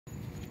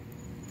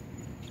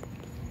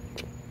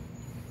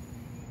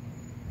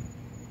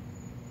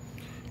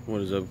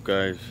What is up,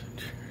 guys?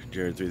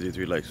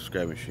 Jared333, like,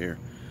 subscribe, and share.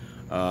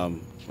 A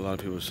lot of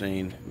people are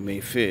saying May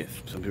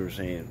 5th. Some people are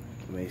saying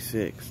May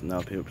 6th.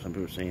 Now some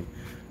people are saying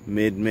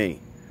mid-May.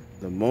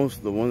 The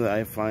one that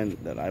I find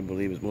that I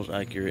believe is most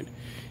accurate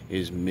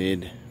is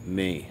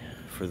mid-May.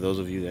 For those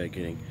of you that are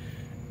getting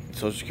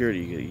Social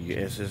Security, you get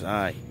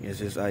SSI,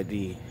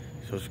 SSID,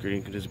 Social Security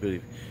Income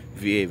Disability,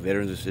 VA,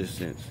 Veterans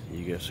Assistance.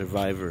 You get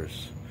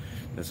survivors.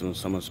 That's when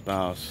someone's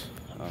spouse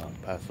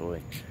passed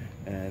away,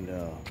 and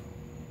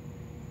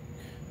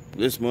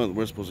this month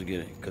we're supposed to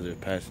get it because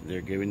they're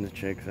giving the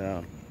checks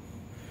out,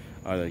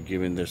 or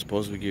they're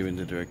supposed to be giving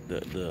the direct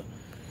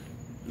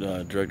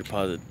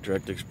deposit,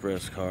 direct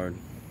express card,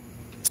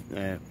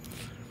 and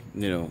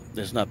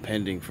it's not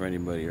pending for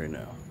anybody right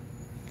now.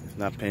 It's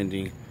not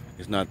pending.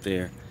 It's not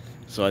there.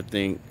 So I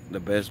think the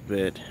best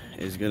bet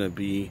is gonna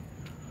be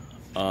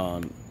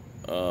on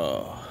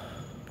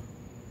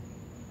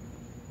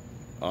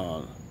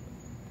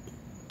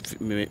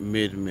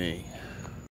mid-May.